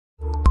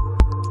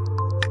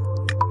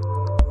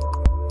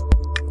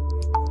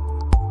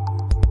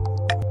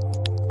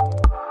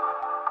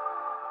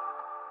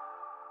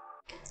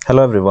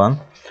Hello everyone,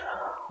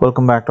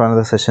 welcome back to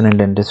another session in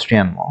dentistry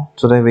and more.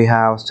 Today we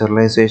have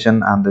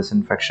sterilization and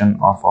disinfection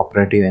of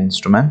operative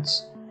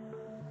instruments.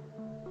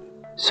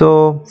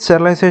 So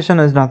sterilization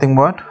is nothing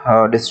but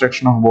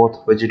destruction of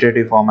both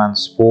vegetative form and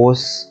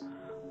spores,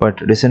 but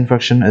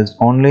disinfection is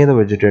only the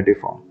vegetative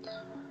form.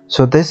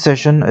 So this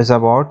session is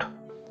about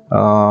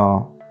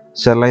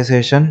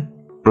sterilization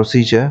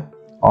procedure,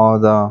 or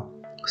the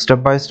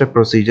step-by-step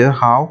procedure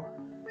how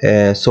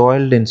a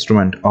soiled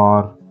instrument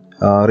or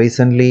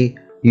recently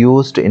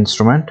used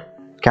instrument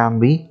can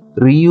be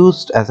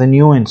reused as a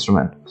new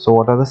instrument. So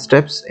what are the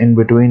steps in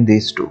between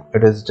these two?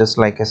 It is just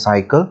like a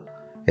cycle,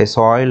 a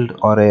soiled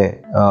or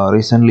a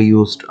recently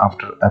used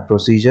after a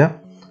procedure,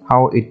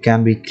 how it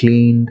can be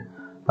cleaned,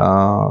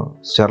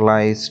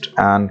 sterilized,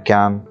 and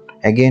can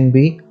again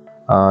be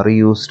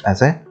reused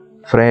as a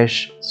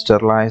fresh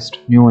sterilized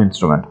new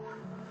instrument.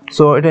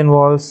 So it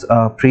involves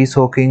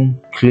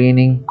pre-soaking,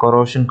 cleaning,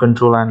 corrosion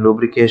control and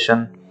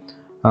lubrication,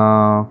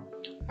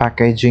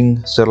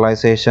 packaging,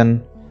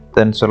 sterilization,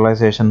 then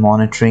sterilization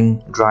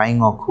monitoring, drying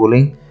or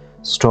cooling,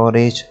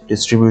 storage,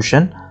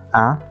 distribution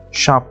and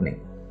sharpening.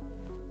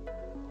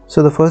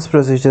 So the first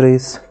procedure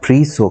is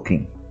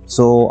pre-soaking.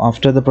 So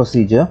after the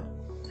procedure,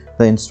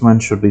 the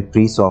instrument should be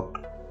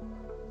pre-soaked.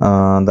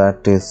 That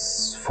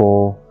is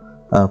for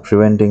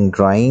preventing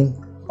drying,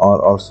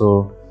 or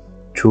also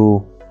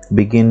to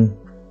begin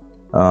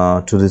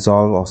to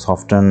dissolve or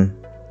soften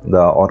the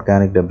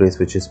organic debris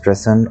which is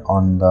present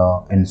on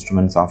the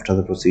instruments after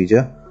the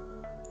procedure.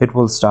 It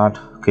will start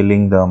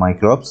killing the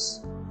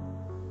microbes.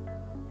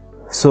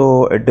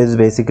 So it is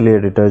basically a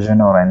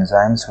detergent or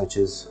enzymes which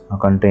is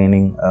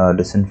containing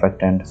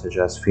disinfectant such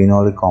as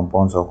phenolic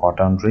compounds or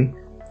quaternary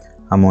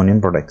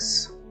ammonium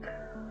products.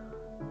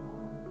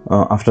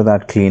 After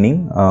that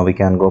cleaning, we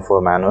can go for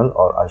manual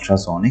or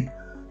ultrasonic.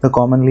 The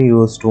commonly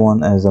used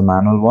one is a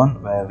manual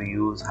one, where we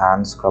use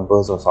hand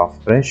scrubbers or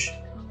soft brush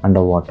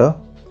underwater,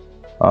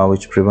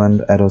 which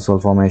prevent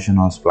aerosol formation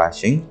or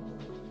splashing.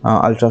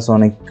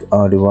 Ultrasonic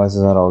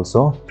devices are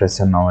also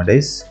present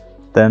nowadays.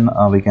 Then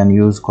we can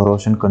use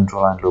corrosion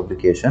control and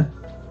lubrication.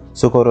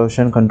 So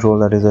corrosion control,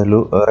 that is a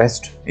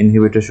rust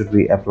inhibitor, should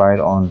be applied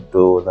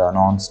onto the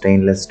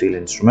non-stainless steel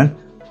instrument,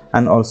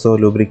 and also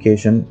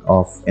lubrication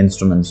of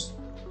instruments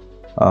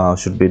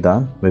should be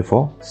done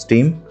before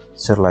steam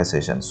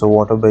sterilization. So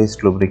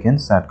water-based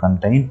lubricants that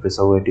contain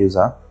preservatives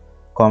are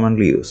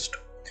commonly used.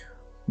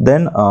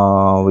 Then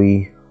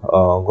we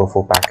go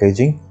for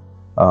packaging.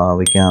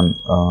 We can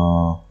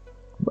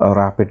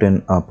wrap it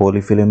in a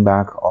polyfilm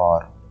bag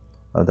or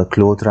the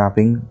cloth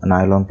wrapping,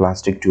 nylon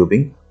plastic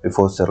tubing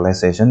before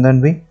sterilization.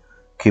 Then we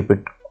keep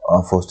it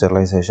for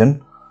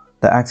sterilization.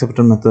 The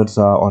accepted methods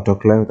are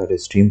autoclave, that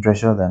is steam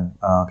pressure, then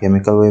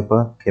chemical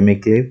vapor,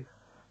 chemiclave,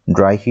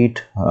 dry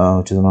heat,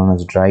 which is known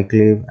as dry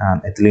clave,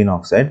 and ethylene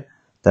oxide,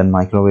 then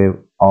microwave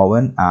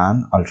oven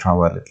and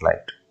ultraviolet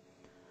light.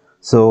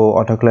 So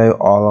autoclave,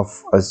 all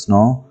of us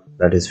know,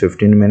 that is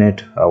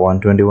 15-minute,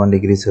 121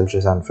 degrees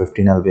Celsius and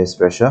 15 lbs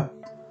pressure.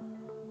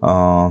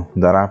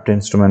 The wrapped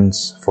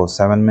instruments for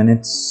 7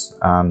 minutes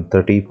and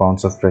 30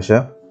 pounds of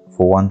pressure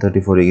for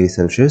 134 degrees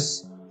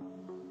Celsius.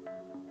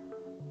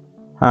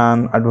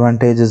 And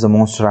advantage is the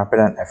most rapid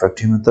and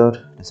effective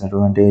method.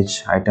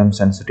 Disadvantage: items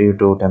sensitive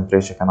to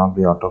temperature cannot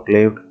be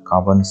autoclaved.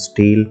 Carbon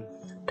steel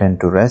tend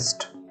to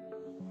rust.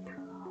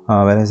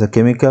 Whereas a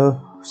chemical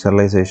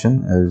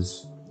sterilization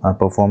is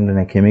performed in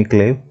a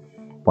chemiclave,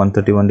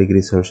 131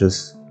 degrees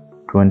Celsius,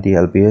 20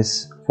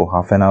 lbs for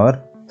half an hour.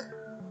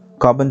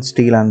 Carbon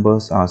steel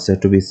ambers are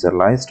said to be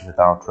sterilized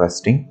without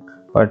rusting,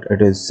 but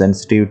it is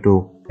sensitive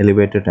to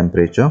elevated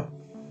temperature.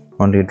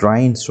 Only dry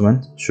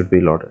instruments should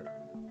be loaded.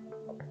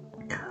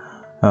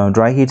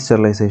 Dry heat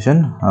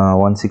sterilization,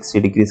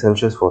 160 degrees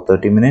Celsius for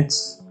 30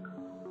 minutes.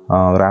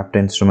 Wrapped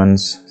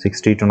instruments,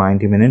 60 to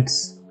 90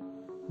 minutes,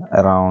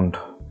 around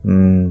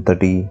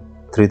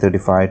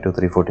 335 to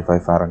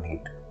 345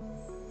 Fahrenheit.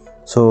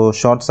 So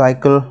short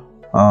cycle,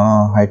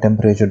 high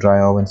temperature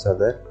dry ovens are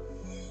there.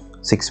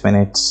 6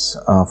 minutes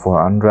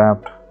for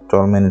unwrapped,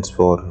 12 minutes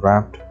for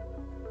wrapped.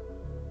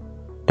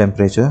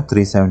 Temperature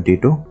 370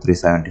 to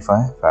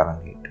 375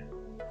 Fahrenheit.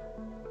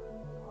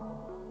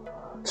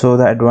 So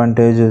the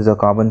advantage is the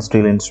carbon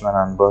steel instrument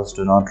ambers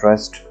do not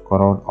rust,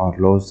 corrode or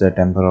lose their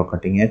temper or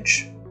cutting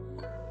edge.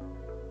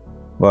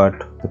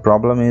 But the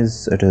problem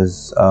is, it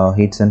is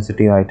heat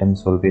sensitive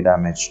items will be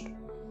damaged.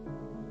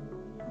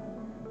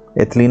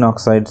 Ethylene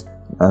oxide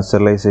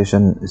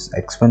sterilization is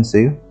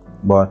expensive,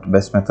 but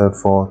best method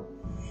for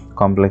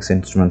complex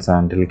instruments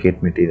and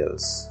delicate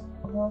materials.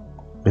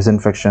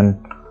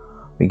 Disinfection,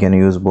 we can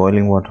use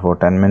boiling water for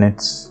 10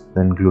 minutes,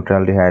 then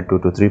glutaraldehyde 2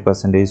 to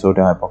 3%,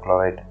 sodium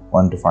hypochlorite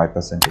 1 to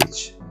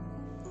 5%.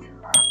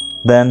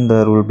 Then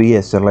there will be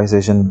a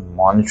sterilization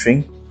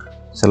monitoring.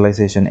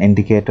 Sterilization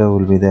indicator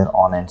will be there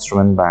on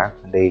instrument bag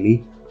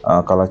daily.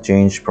 Color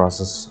change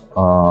process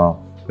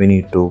we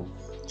need to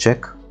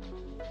check,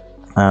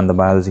 and the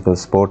biological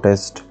spore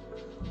test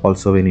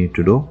also we need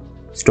to do.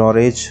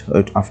 Storage,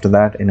 after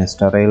that in a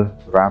sterile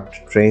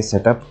wrapped tray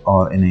setup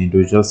or in an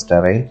individual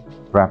sterile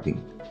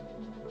wrapping.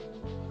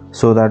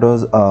 So that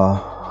was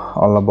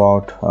all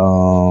about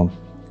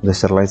the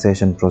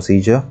sterilization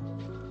procedure.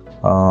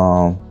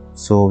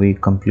 So we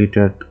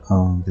completed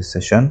this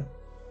session.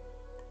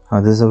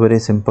 This is a very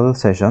simple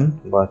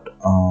session, but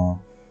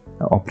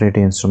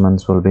operating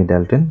instruments will be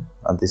dealt in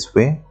this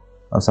way.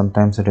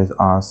 Sometimes it is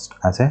asked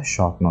as a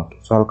short note.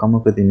 So I'll come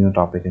up with a new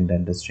topic in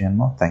dentistry and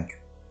more. Thank you.